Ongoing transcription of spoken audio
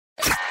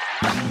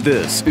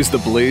This is the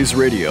Blaze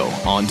Radio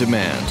on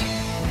demand.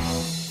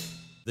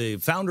 The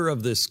founder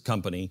of this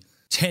company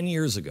 10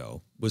 years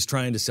ago was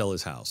trying to sell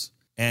his house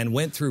and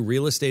went through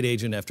real estate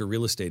agent after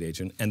real estate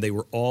agent, and they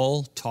were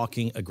all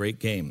talking a great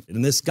game.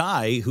 And this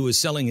guy who is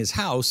selling his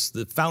house,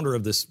 the founder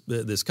of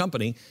this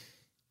company,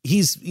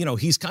 he's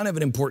kind of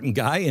an important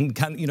guy and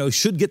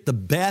should get the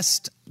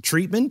best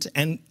treatment.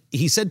 And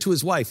he said to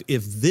his wife,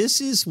 if this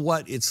is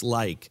what it's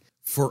like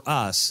for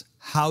us,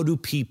 how do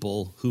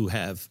people who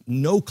have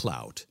no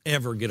clout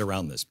ever get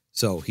around this?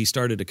 So he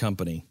started a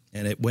company,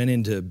 and it went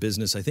into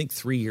business, I think,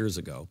 3 years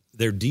ago.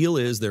 Their deal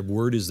is their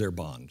word is their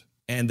bond,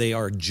 and they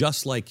are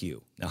just like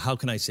you. Now, how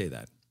can I say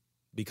that?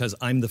 Because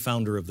I'm the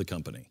founder of the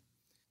company.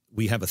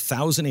 We have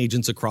 1,000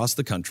 agents across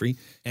the country,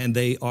 and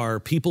they are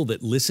people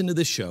that listen to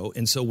this show.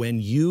 And so when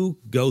you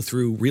go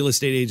through Real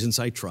Estate Agents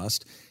I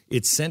Trust,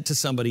 it's sent to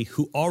somebody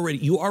who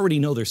you already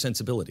know their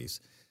sensibilities.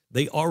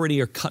 They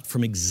already are cut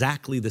from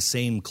exactly the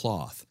same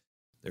cloth.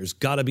 There's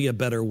got to be a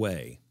better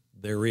way.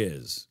 There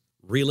is.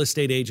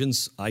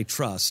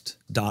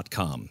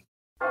 realestateagentsitrust.com.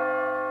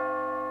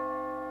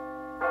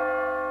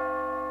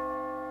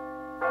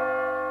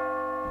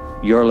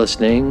 You're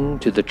listening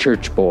to the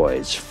Church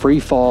Boys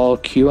FREEFALL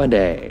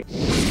Q&A.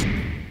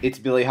 It's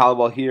Billy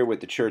Hollowell here with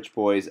the Church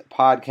Boys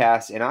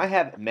podcast, and I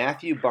have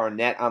Matthew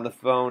Barnett on the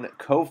phone,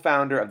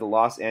 co-founder of the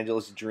Los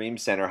Angeles Dream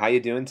Center. How you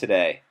doing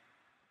today?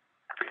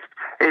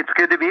 It's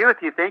good to be with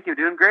you. Thank you.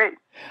 Doing great.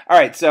 All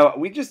right, so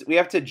we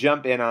have to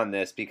jump in on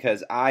this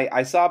because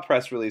I saw a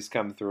press release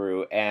come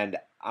through, and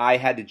I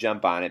had to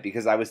jump on it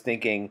because I was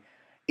thinking,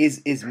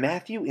 is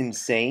Matthew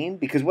insane?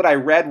 Because what I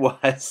read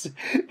was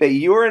that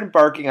you were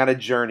embarking on a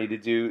journey to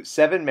do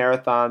 7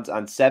 marathons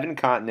on 7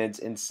 continents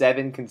in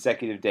 7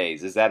 consecutive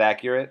days. Is that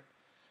accurate?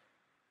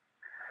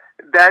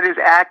 That is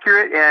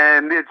accurate,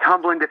 and it's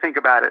humbling to think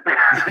about it.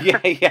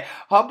 Yeah.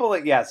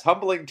 Humbling, yes.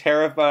 Humbling,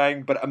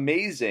 terrifying, but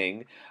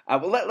amazing.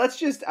 Well, let's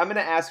just, I'm going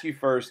to ask you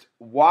first,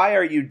 why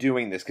are you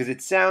doing this? Because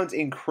it sounds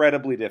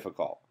incredibly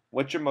difficult.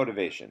 What's your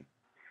motivation?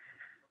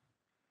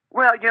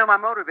 Well, my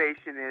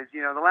motivation is,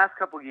 the last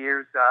couple of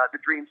years, the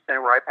Dream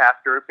Center where I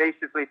pastor,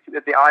 basically,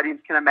 if the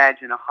audience can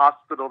imagine, a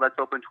hospital that's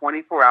open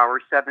 24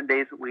 hours, 7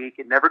 days a week.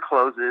 It never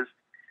closes.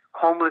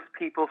 Homeless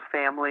people,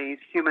 families,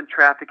 human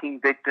trafficking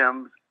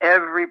victims,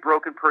 every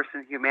broken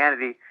person in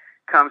humanity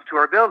comes to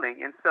our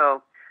building. And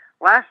so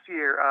last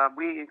year,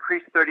 we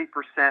increased 30%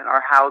 our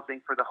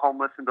housing for the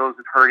homeless and those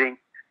that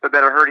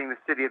are hurting the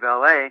city of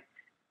LA.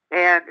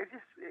 And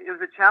it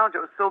was a challenge. It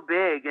was so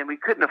big, and we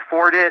couldn't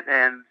afford it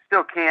and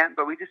still can't,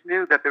 but we just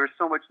knew that there was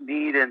so much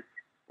need, and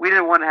we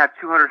didn't want to have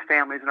 200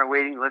 families on our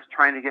waiting list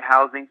trying to get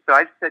housing. So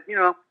I just said,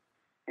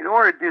 in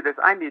order to do this,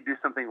 I need to do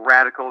something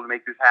radical to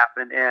make this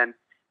happen. And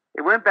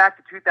it went back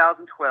to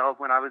 2012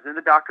 when I was in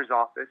the doctor's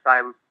office.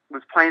 I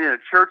was playing in a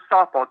church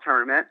softball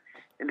tournament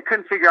and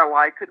couldn't figure out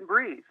why I couldn't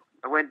breathe.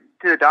 I went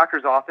to the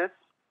doctor's office,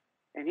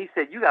 and he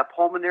said, "You got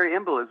pulmonary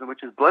embolism,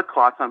 which is blood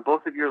clots on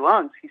both of your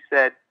lungs." He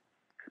said,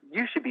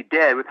 "You should be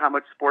dead with how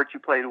much sports you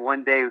played in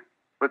one day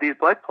with these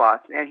blood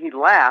clots." And he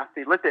laughed.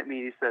 He looked at me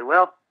and he said,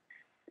 "Well,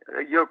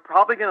 you're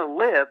probably going to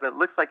live, but it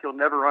looks like you'll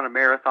never run a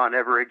marathon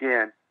ever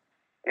again."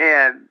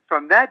 And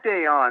from that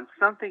day on,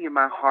 something in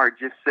my heart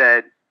just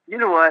said, you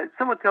know what?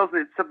 Someone tells me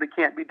that something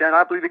can't be done.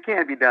 I believe it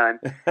can be done.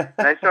 And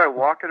I started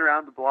walking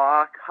around the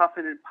block,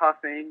 huffing and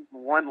puffing,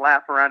 one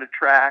lap around a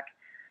track,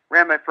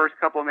 ran my first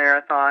couple of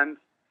marathons.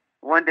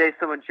 One day,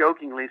 someone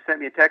jokingly sent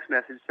me a text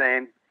message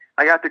saying,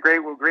 "I got the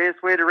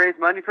greatest way to raise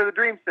money for the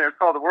Dream Center. It's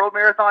called the World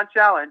Marathon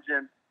Challenge,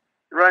 and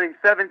running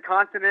 7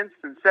 continents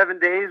in 7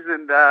 days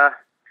and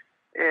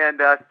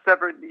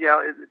separate,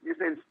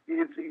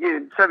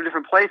 in 7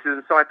 different places."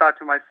 And so I thought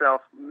to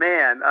myself,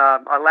 man,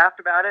 I laughed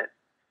about it.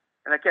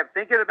 And I kept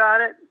thinking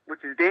about it,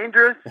 which is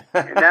dangerous,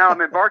 and now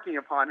I'm embarking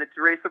upon it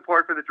to raise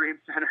support for the Dream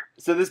Center.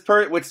 So this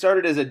what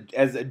started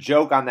as a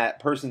joke on that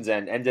person's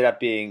end ended up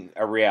being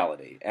a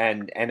reality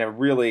and a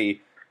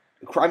really.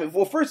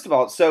 Well, first of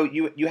all, so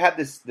you had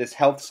this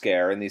health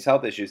scare and these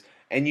health issues,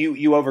 and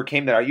you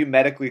overcame that. Are you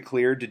medically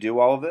cleared to do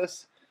all of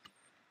this?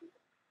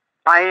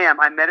 I am.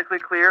 I'm medically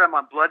cleared. I'm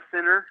on blood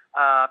thinner.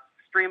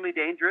 Extremely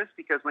dangerous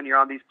because when you're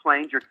on these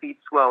planes, your feet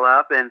swell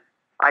up, and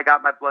I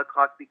got my blood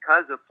clots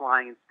because of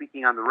flying and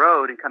speaking on the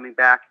road and coming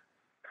back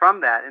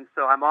from that. And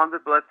so I'm on the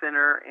blood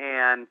thinner,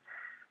 and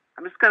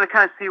I'm just going to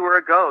kind of see where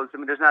it goes. I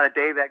mean, there's not a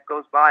day that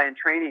goes by in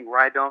training where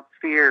I don't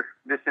fear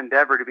this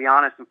endeavor, to be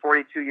honest. I'm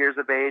 42 years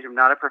of age. I'm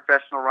not a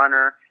professional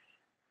runner.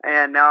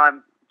 And now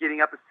I'm getting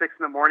up at 6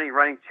 in the morning,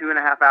 running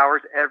 2.5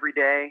 hours every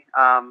day,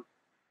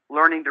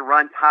 learning to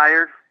run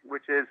tired,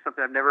 which is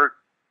something I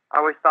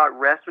always thought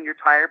rest when you're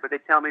tired, but they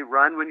tell me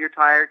run when you're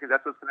tired because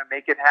that's what's going to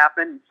make it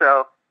happen.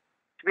 So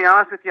to be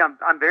honest with you,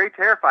 I'm very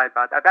terrified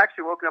about that. I've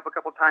actually woken up a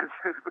couple times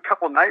with a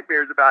couple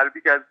nightmares about it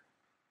because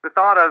the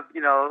thought of,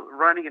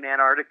 running in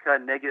Antarctica,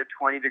 negative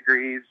 20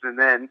 degrees, and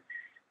then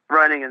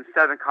running in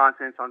 7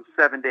 continents on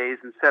 7 days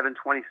and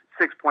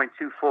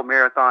 7:26.2 full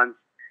marathons,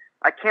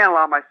 I can't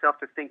allow myself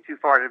to think too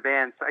far in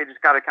advance. I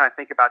just got to kind of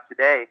think about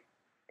today,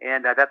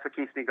 and that's what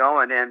keeps me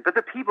going. But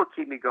the people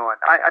keep me going.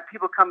 I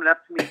people coming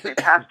up to me saying,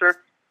 "Pastor,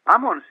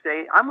 I'm going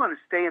to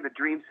stay in the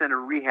Dream Center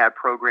rehab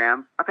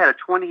program. I've had a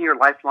 20-year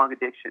lifelong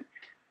addiction.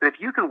 But if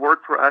you can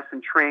work for us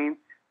and train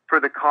for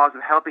the cause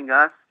of helping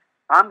us,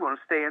 I'm going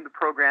to stay in the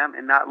program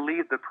and not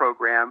leave the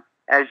program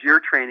as you're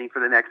training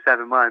for the next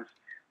 7 months.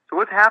 So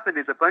what's happened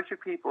is a bunch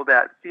of people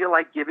that feel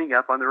like giving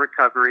up on the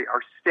recovery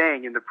are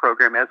staying in the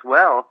program as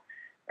well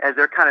as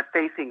they're kind of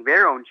facing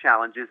their own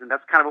challenges. And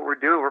that's kind of what we're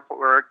doing.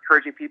 We're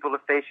encouraging people to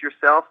face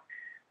yourself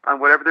on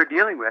whatever they're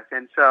dealing with.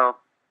 And so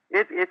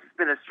it's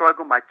been a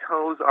struggle. My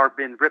toes are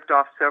been ripped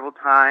off several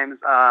times.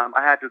 I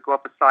had to go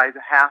up a size,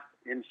 a half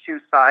in shoe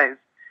size,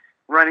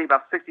 running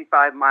about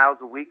 65 miles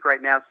a week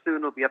right now. Soon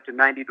it'll be up to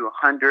 90 to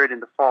 100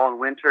 in the fall and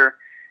winter.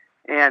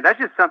 And that's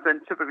just something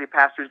typically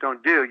pastors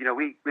don't do. You know,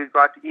 we go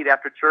out to eat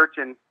after church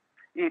and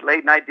eat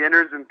late night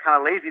dinners and kind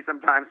of lazy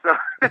sometimes. So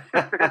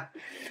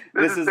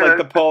this is like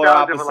the polar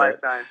opposite. Of a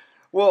lifetime.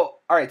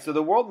 Well, all right. So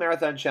the World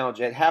Marathon Challenge,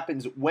 it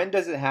happens. When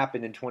does it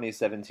happen in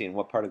 2017?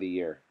 What part of the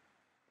year?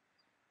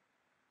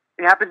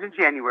 It happens in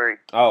January.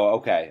 Oh,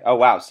 okay. Oh,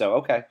 wow. So,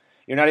 okay.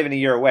 You're not even a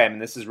year away. I mean,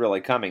 this is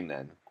really coming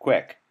then.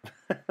 Quick.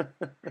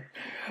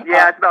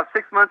 Yeah, it's about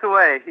 6 months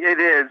away. It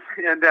is.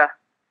 And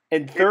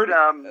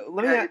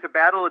it's a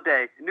battle a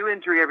day. A new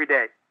injury every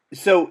day.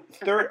 So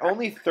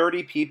only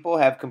 30 people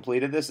have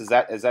completed this? Is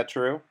that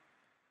true?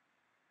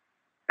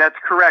 That's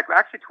correct.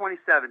 Actually,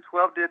 27.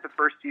 12 did it the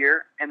first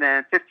year, and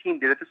then 15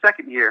 did it the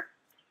second year.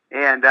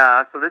 And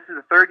so this is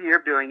the third year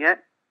of doing it,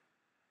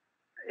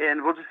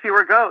 and we'll just see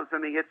where it goes. I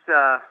mean,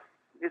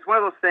 it's one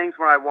of those things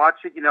where I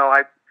watch it. You know,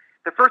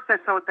 the first thing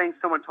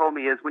someone told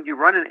me is when you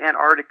run in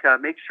Antarctica,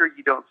 make sure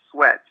you don't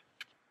sweat.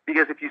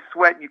 Because if you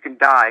sweat, you can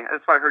die.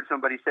 That's what I heard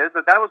somebody say.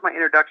 But that was my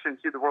introduction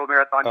to the World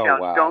Marathon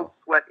Challenge. Wow. Don't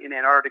sweat in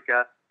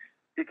Antarctica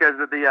because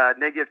of the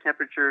negative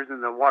temperatures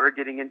and the water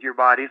getting into your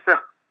body. So,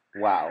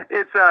 wow,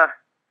 it's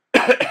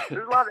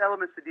there's a lot of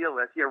elements to deal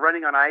with. You're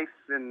running on ice,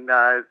 and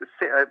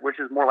which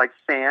is more like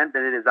sand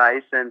than it is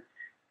ice, and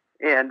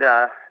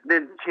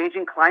then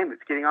changing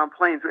climates, getting on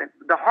planes.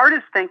 The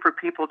hardest thing for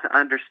people to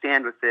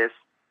understand with this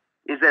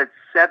is that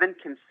 7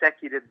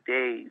 consecutive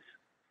days,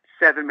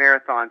 7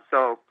 marathons.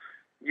 So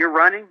you're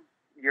running,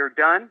 you're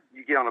done,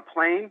 you get on a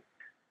plane,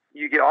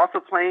 you get off the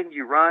plane,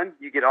 you run,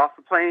 you get off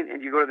the plane,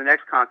 and you go to the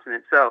next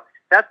continent. So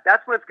that's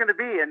what it's going to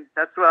be, and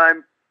that's what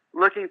I'm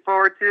looking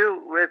forward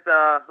to with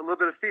a little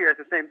bit of fear at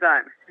the same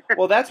time.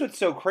 Well, that's what's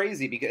so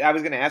crazy, because I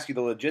was going to ask you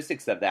the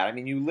logistics of that. I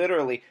mean, you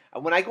literally,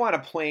 when I go on a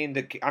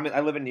plane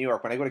I live in New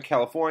York. When I go to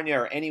California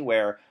or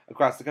anywhere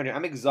across the country,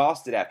 I'm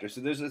exhausted after.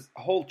 So there's this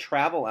whole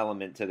travel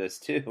element to this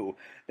too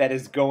that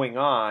is going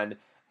on.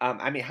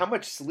 I mean, how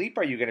much sleep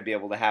are you going to be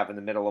able to have in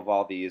the middle of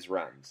all these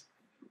runs?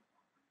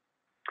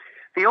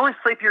 The only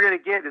sleep you're going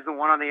to get is the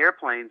one on the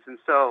airplanes. And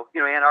so,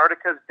 you know,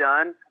 Antarctica's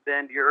done,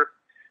 then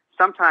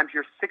sometimes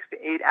you're 6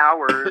 to 8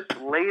 hours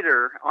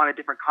later on a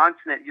different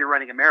continent, you're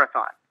running a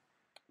marathon.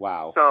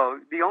 Wow. So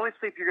the only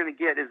sleep you're going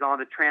to get is on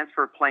the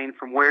transfer plane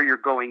from where you're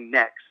going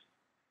next.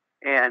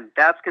 And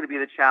that's going to be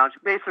the challenge.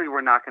 Basically,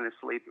 we're not going to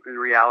sleep in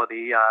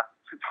reality.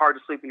 It's hard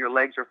to sleep when your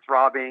legs are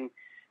throbbing.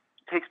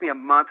 It takes me a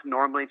month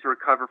normally to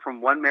recover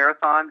from one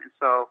marathon. And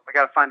so I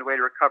got to find a way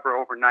to recover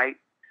overnight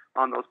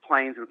on those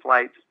planes and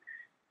flights.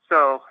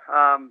 So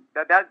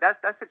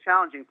that's the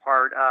challenging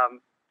part.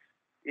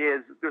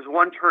 Is there's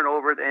one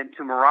turnover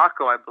into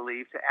Morocco, I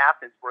believe, to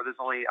Athens, where there's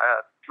only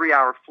a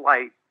 3-hour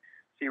flight.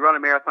 So you run a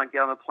marathon,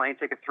 get on the plane,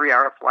 take a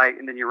 3-hour flight,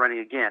 and then you're running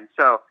again.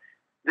 So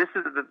this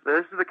is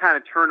the kind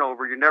of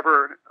turnover. You're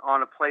never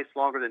on a place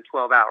longer than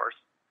 12 hours.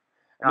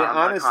 I mean,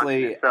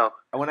 honestly,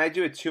 when I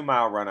do a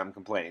 2-mile run, I'm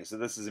complaining. So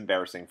this is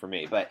embarrassing for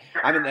me. But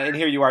I mean, and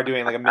here you are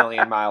doing like 1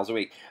 million miles a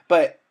week.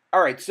 But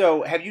all right,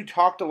 so have you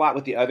talked a lot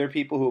with the other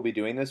people who will be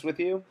doing this with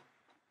you?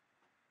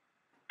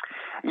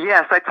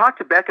 Yes, I talked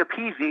to Becca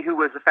Peasy, who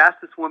was the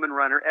fastest woman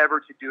runner ever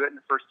to do it in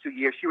the first 2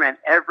 years. She ran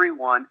every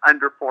one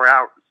under 4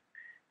 hours.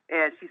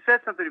 And she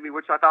said something to me,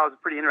 which I thought was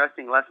a pretty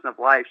interesting lesson of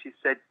life. She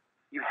said,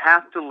 you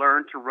have to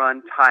learn to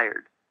run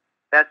tired.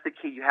 That's the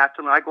key. You have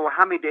to learn. I go, well,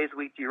 how many days a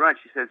week do you run?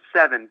 She said,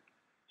 7.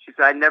 She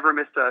said, I never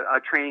missed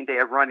a training day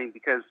of running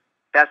because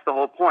that's the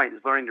whole point,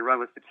 is learning to run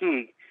with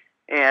fatigue.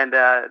 And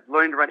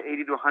learning to run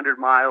 80 to 100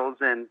 miles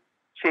and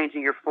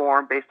changing your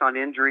form based on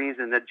injuries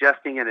and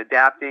adjusting and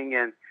adapting.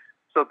 And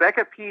so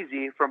Becca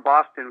Peasy from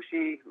Boston,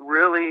 she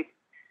really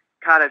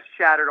kind of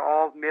shattered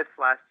all myths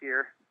last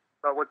year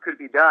about what could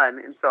be done.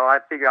 And so I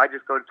figured I'd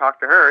just go to talk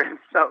to her. And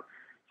so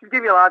she's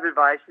giving me a lot of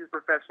advice. She's a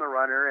professional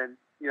runner and,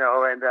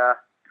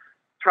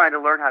 trying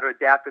to learn how to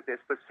adapt with this.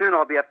 But soon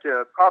I'll be up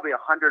to probably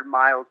 100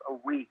 miles a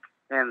week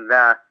in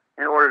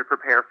order to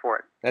prepare for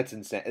it. That's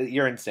insane.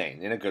 You're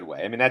insane in a good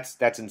way. I mean,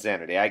 that's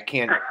insanity. I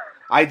can't,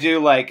 I do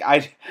like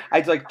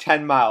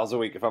 10 miles a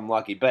week if I'm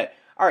lucky. But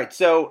all right,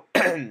 so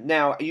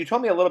now you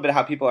told me a little bit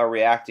how people are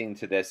reacting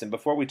to this, and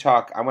before we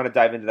talk, I want to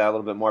dive into that a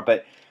little bit more.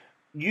 But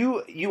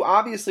you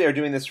obviously are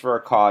doing this for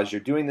a cause.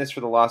 You're doing this for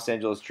the Los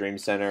Angeles Dream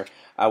Center,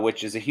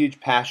 which is a huge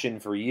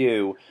passion for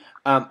you.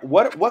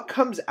 What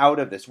comes out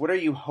of this? What are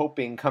you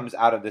hoping comes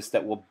out of this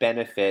that will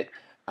benefit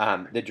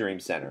the Dream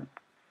Center?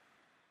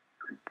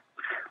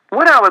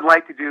 What I would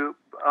like to do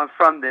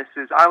from this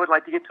is I would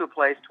like to get to a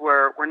place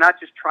where we're not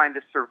just trying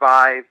to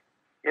survive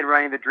in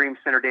running the Dream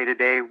Center day to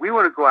day. We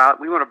want to go out.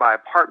 We want to buy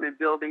apartment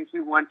buildings.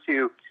 We want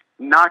to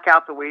knock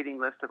out the waiting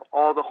list of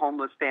all the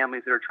homeless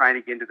families that are trying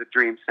to get into the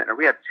Dream Center.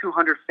 We have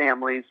 200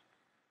 families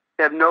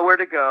that have nowhere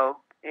to go,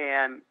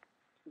 and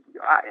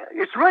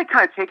it's really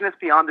kind of taken us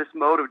beyond this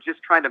mode of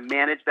just trying to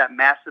manage that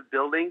massive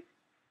building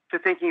to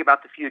thinking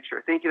about the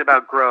future, thinking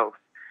about growth.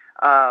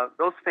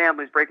 Those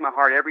families break my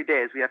heart every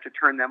day as we have to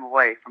turn them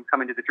away from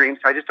coming to the Dream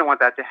Center. I just don't want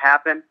that to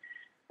happen.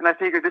 And I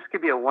figured this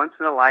could be a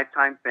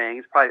once-in-a-lifetime thing.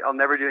 It's probably I'll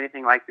never do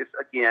anything like this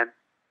again.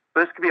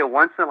 But this could be a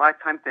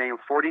once-in-a-lifetime thing. I'm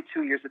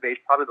 42 years of age,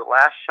 probably the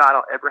last shot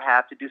I'll ever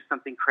have to do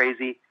something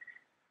crazy,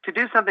 to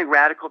do something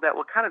radical that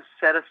will kind of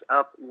set us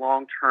up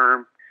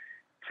long-term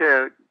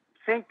to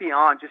think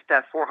beyond just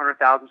that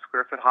 400,000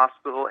 square foot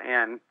hospital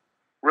and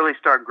really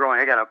start growing.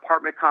 I got an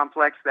apartment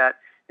complex that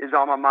is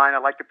on my mind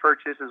I'd like to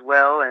purchase as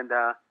well. And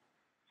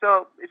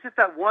so it's just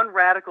that one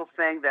radical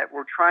thing that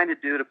we're trying to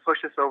do to push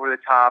us over the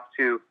top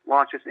to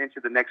launch us into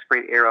the next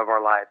great era of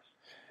our lives.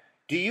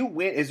 Do you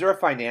win? Is there a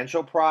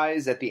financial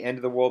prize at the end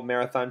of the World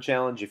Marathon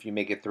Challenge if you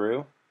make it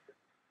through?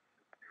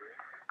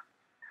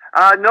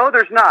 No,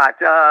 there's not.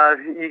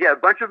 You get a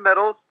bunch of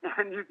medals,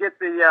 and you get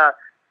the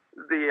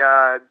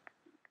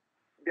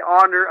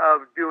honor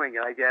of doing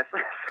it, I guess.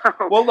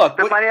 So well, look,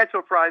 the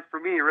financial prize for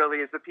me really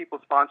is the people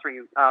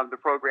sponsoring the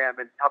program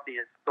and helping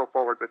us go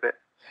forward with it.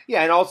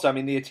 Yeah, and also, I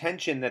mean, the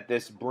attention that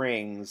this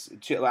brings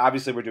to,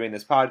 obviously we're doing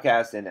this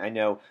podcast, and I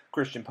know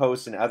Christian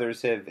Post and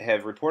others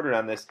have reported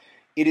on this.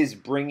 It is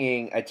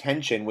bringing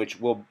attention,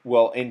 which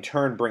will in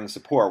turn bring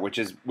support, which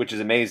is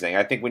amazing.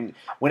 I think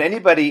when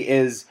anybody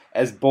is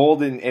as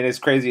bold and as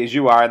crazy as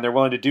you are, and they're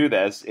willing to do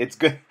this, it's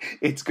good.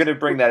 It's going to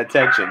bring that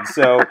attention.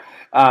 So,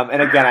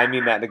 and again, I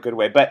mean that in a good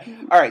way. But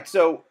all right,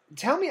 so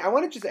tell me, I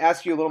want to just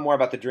ask you a little more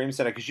about the Dream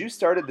Center because you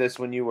started this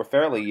when you were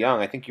fairly young.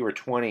 I think you were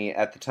 20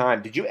 at the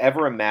time. Did you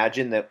ever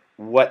imagine that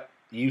what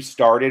you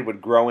started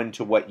would grow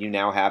into what you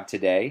now have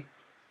today?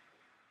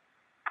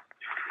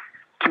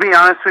 To be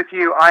honest with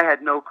you, I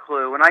had no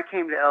clue. When I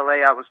came to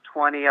L.A., I was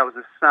 20. I was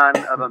the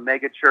son of a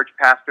mega church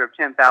pastor of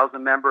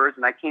 10,000 members,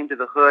 and I came to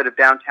the hood of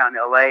downtown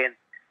L.A. in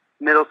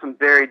the middle of some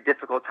very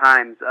difficult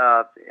times,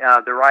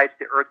 the riots,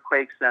 the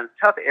earthquakes, and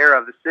a tough era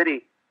of the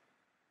city.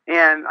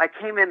 And I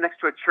came in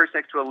next to a church,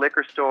 next to a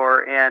liquor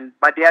store, and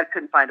my dad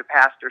couldn't find a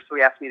pastor, so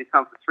he asked me to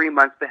come for 3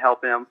 months to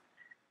help him.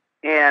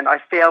 And I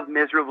failed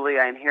miserably.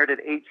 I inherited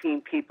 18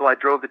 people. I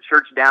drove the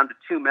church down to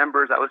 2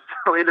 members. I was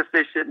so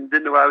inefficient and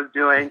didn't know what I was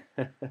doing.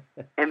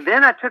 And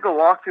then I took a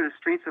walk through the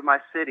streets of my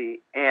city,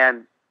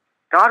 and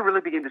God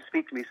really began to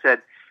speak to me. He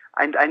said,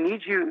 I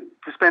need you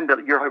to spend the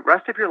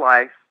rest of your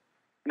life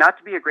not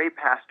to be a great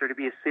pastor, to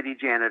be a city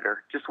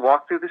janitor. Just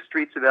walk through the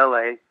streets of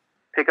L.A.,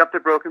 pick up the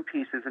broken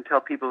pieces, and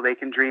tell people they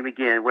can dream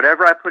again.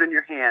 Whatever I put in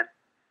your hand,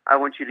 I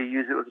want you to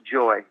use it with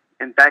joy.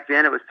 And back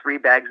then it was 3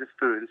 bags of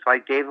food. And so I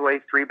gave away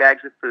 3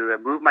 bags of food. I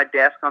moved my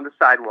desk on the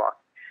sidewalk.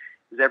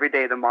 Because every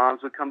day the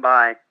moms would come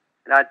by,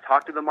 and I'd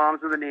talk to the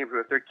moms of the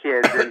neighborhood with their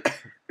kids. And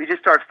we just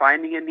started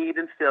finding a need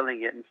and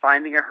filling it, and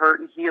finding a hurt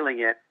and healing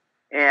it.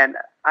 And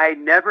I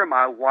never in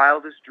my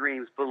wildest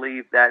dreams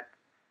believed that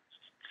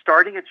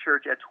starting a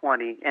church at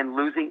 20 and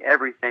losing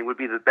everything would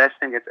be the best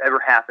thing that's ever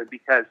happened,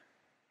 because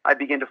I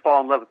began to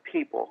fall in love with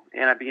people,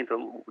 and I began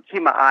to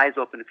keep my eyes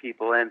open to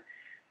people. And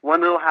 1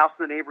 little house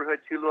in the neighborhood,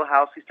 2 little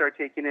houses, we started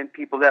taking in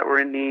people that were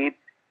in need,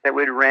 that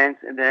we'd rent.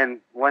 And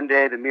then one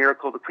day, the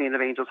miracle, the Queen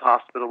of Angels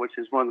Hospital, which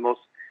is one of the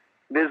most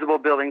visible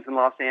buildings in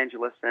Los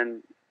Angeles.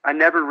 And I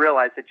never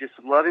realized that just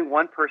loving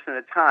one person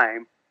at a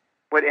time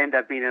would end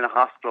up being in a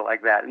hospital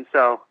like that. And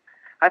so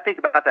I think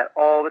about that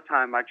all the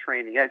time in my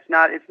training. It's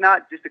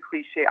not just a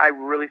cliche. I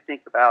really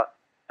think about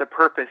the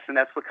purpose, and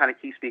that's what kind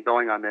of keeps me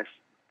going on this.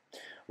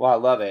 Well, I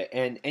love it.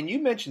 And you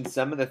mentioned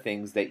some of the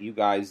things that you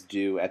guys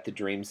do at the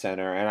Dream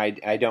Center, and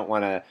I don't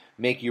want to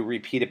make you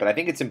repeat it, but I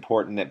think it's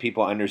important that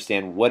people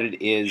understand what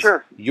it is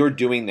you're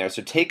doing there.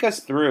 So take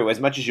us through, as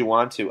much as you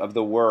want to, of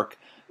the work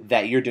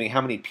that you're doing, how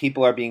many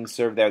people are being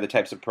served there, the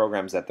types of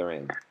programs that they're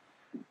in.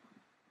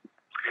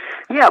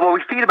 Yeah, well,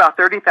 we feed about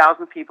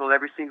 30,000 people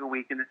every single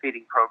week in the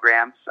feeding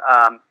programs.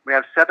 We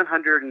have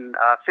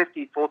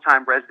 750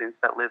 full-time residents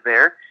that live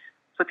there.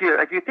 So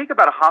if you think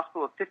about a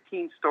hospital of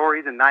 15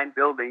 stories and 9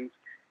 buildings,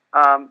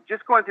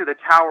 just going through the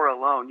tower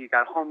alone, you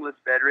got homeless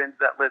veterans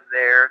that live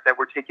there that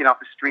we're taking off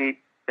the street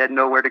that had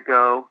nowhere to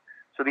go.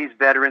 So these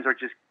veterans are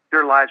just,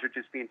 their lives are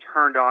just being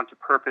turned on to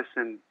purpose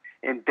and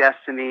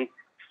destiny.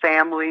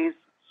 Families,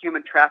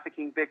 human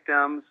trafficking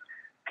victims,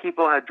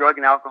 people had drug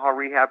and alcohol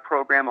rehab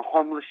program, a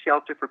homeless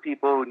shelter for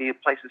people who need a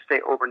place to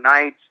stay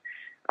overnight,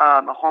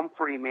 a home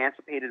for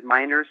emancipated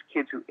minors,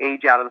 kids who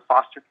age out of the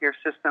foster care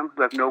system,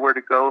 who have nowhere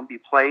to go and be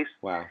placed.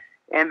 Wow.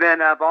 And then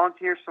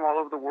volunteers from all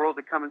over the world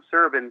that come and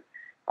serve. And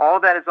all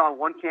that is on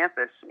one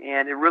campus.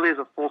 And it really is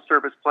a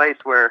full-service place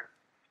where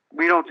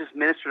we don't just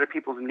minister to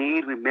people's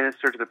needs, we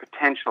minister to the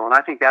potential. And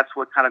I think that's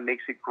what kind of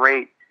makes it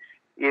great,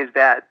 is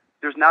that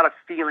there's not a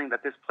feeling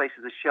that this place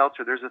is a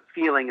shelter. There's a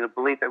feeling and a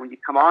belief that when you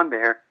come on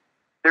there,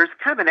 there's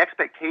kind of an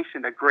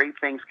expectation that great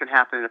things can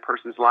happen in a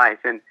person's life.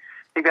 And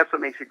I think that's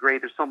what makes it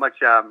great. There's so much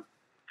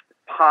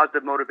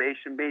positive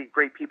motivation, many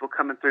great people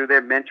coming through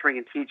there, mentoring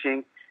and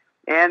teaching.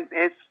 And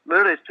it's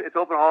literally, it's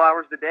open all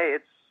hours of the day.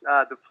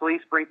 It's the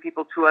police bring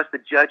people to us. The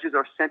judges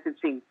are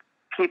sentencing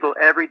people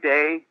every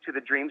day to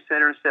the Dream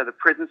Center instead of the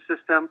prison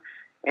system.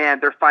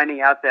 And they're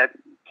finding out that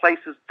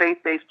places,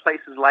 faith-based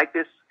places like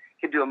this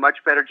can do a much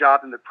better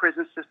job than the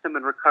prison system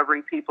in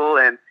recovering people.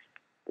 And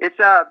it's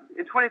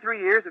in 23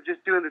 years of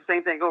just doing the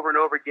same thing over and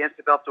over again, it's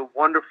developed a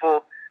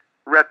wonderful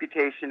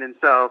reputation. And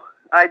so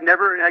I'd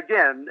never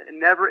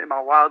in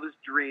my wildest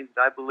dreams,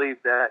 I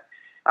believed that.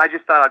 I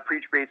just thought I'd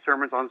preach great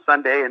sermons on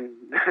Sunday, and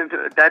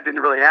that didn't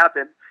really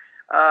happen.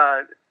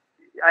 I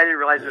didn't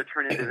realize it would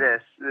turn into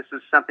this. This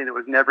is something that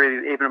was never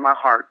even in my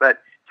heart. But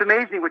it's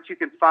amazing what you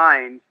can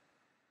find,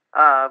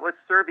 what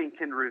serving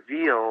can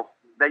reveal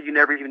that you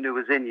never even knew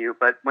was in you.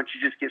 But once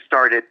you just get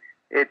started,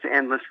 it's an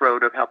endless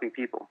road of helping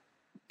people.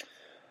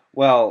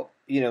 Well,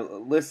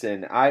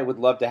 listen, I would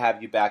love to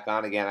have you back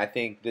on again. I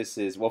think this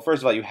is, well,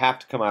 first of all, you have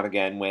to come on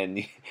again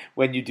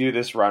when you do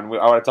this run. I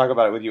want to talk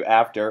about it with you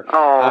after.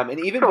 And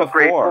even before.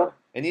 Grateful.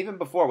 And even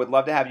before, would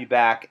love to have you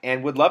back,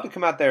 and would love to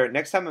come out there.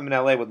 Next time I'm in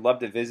LA, would love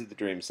to visit the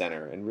Dream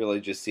Center and really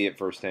just see it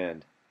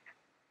firsthand.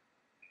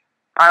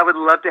 I would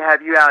love to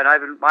have you out.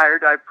 I've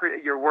admired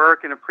your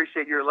work and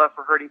appreciate your love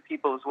for hurting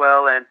people as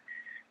well. And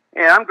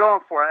I'm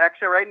going for it.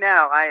 Actually, right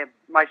now,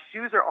 my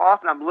shoes are off,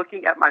 and I'm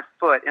looking at my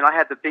foot, and I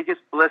have the biggest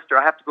blister.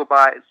 I have to go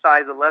buy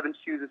size 11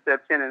 shoes instead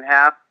of 10 and a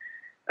half.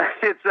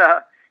 It's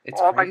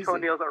all crazy. My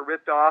toenails are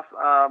ripped off.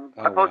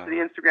 I posted the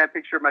Instagram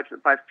picture of my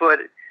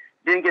foot.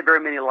 Didn't get very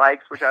many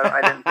likes, which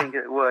I didn't think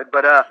it would.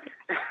 But I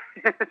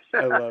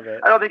love it.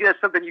 I don't think that's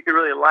something you can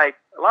really like.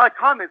 A lot of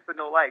comments, but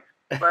no likes.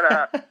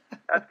 But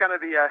that's kind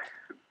of the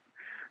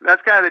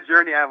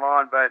journey I'm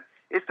on. But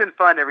it's been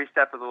fun every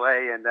step of the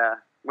way. And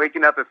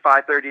waking up at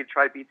 5:30 to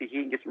try to beat the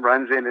heat and get some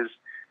runs in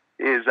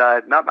is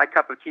not my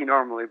cup of tea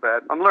normally.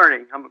 But I'm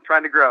learning. I'm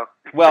trying to grow.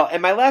 Well,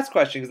 and my last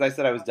question, because I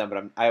said I was done,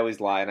 but I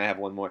always lie, and I have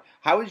one more.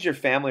 How is your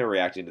family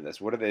reacting to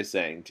this? What are they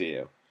saying to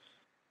you?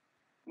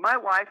 My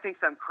wife thinks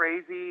I'm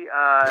crazy.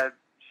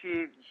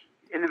 She,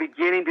 in the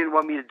beginning, didn't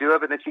want me to do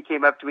it, but then she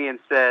came up to me and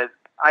said,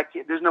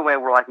 there's no way in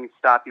the world I can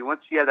stop you.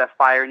 Once you have that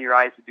fire in your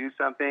eyes to do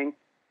something,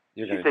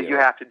 she said, you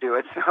have to do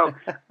it. So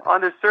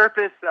on the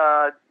surface,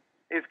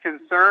 is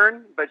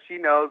concerned, but she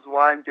knows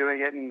why I'm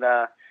doing it, and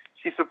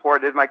she's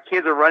supportive. My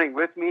kids are running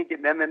with me,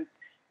 getting them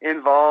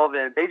involved,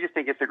 and they just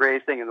think it's the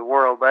greatest thing in the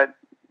world, but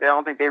I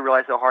don't think they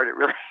realize how hard it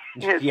really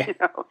is. Yeah.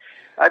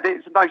 I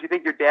think sometimes you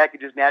think your dad could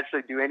just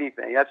naturally do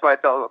anything. That's why I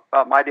felt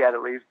about my dad,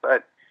 at least.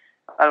 But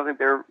I don't think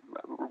they're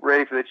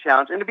ready for the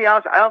challenge. And to be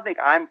honest, I don't think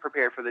I'm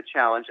prepared for the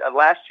challenge.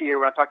 Last year,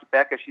 when I talked to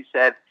Becca, she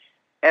said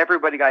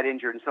everybody got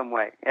injured in some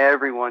way.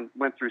 Everyone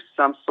went through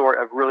some sort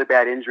of really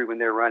bad injury when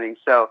they're running.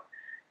 So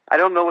I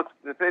don't know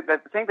the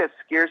thing that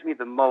scares me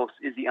the most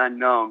is the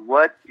unknown.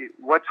 What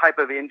type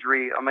of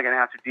injury am I going to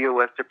have to deal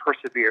with to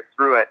persevere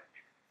through it?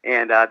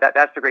 And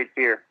that's the great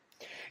fear.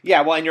 Yeah,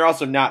 well, and you're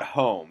also not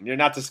home. You're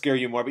not to scare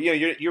you more, but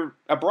you're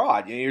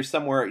abroad. You're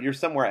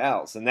somewhere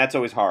else, and that's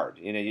always hard.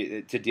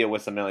 To deal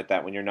with something like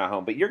that when you're not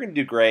home. But you're going to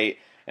do great,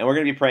 and we're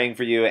going to be praying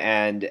for you,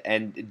 and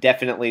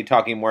definitely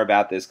talking more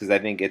about this because I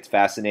think it's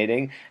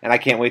fascinating, and I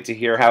can't wait to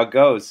hear how it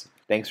goes.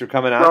 Thanks for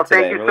coming on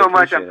today. Well, thank you so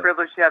much. I'm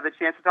privileged to have the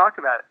chance to talk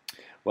about it.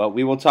 Well,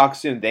 we will talk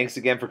soon. Thanks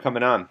again for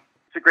coming on.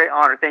 It's a great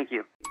honor. Thank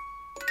you.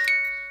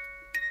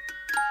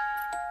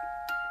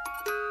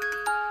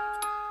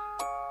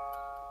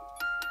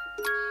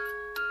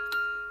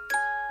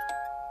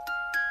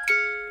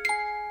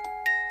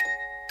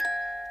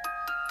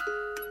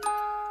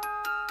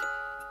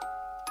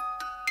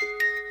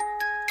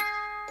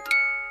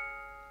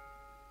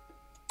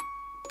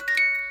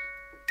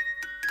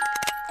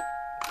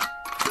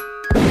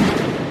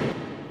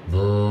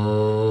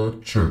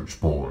 Church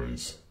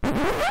Boys.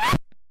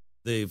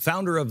 The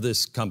founder of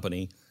this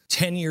company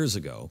 10 years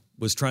ago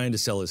was trying to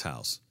sell his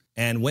house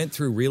and went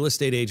through real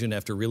estate agent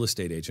after real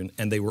estate agent,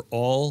 and they were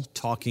all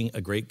talking a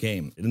great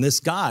game. And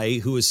this guy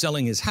who is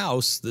selling his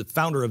house, the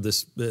founder of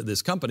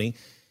this company,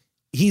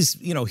 he's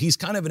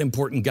kind of an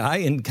important guy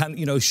and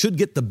should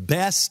get the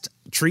best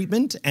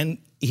treatment. And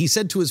he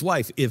said to his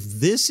wife, if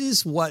this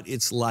is what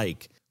it's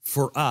like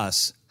for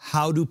us,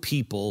 how do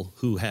people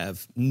who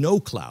have no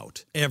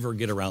clout ever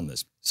get around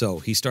this? So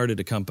he started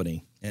a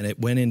company, and it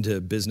went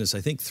into business,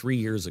 I think, 3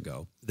 years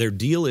ago. Their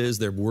deal is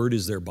their word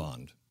is their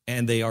bond,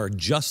 and they are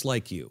just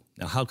like you.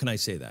 Now, how can I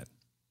say that?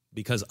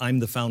 Because I'm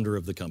the founder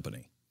of the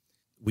company.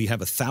 We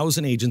have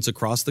 1,000 agents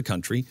across the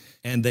country,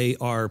 and they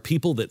are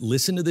people that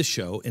listen to this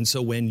show. And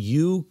so when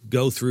you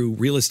go through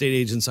Real Estate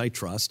Agents I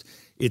Trust,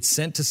 it's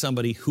sent to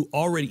somebody who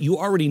you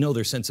already know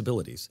their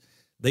sensibilities.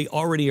 They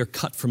already are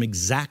cut from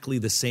exactly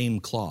the same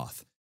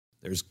cloth.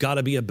 There's got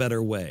to be a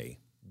better way.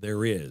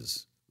 There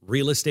is.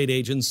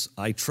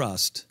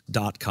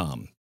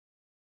 realestateagentsitrust.com.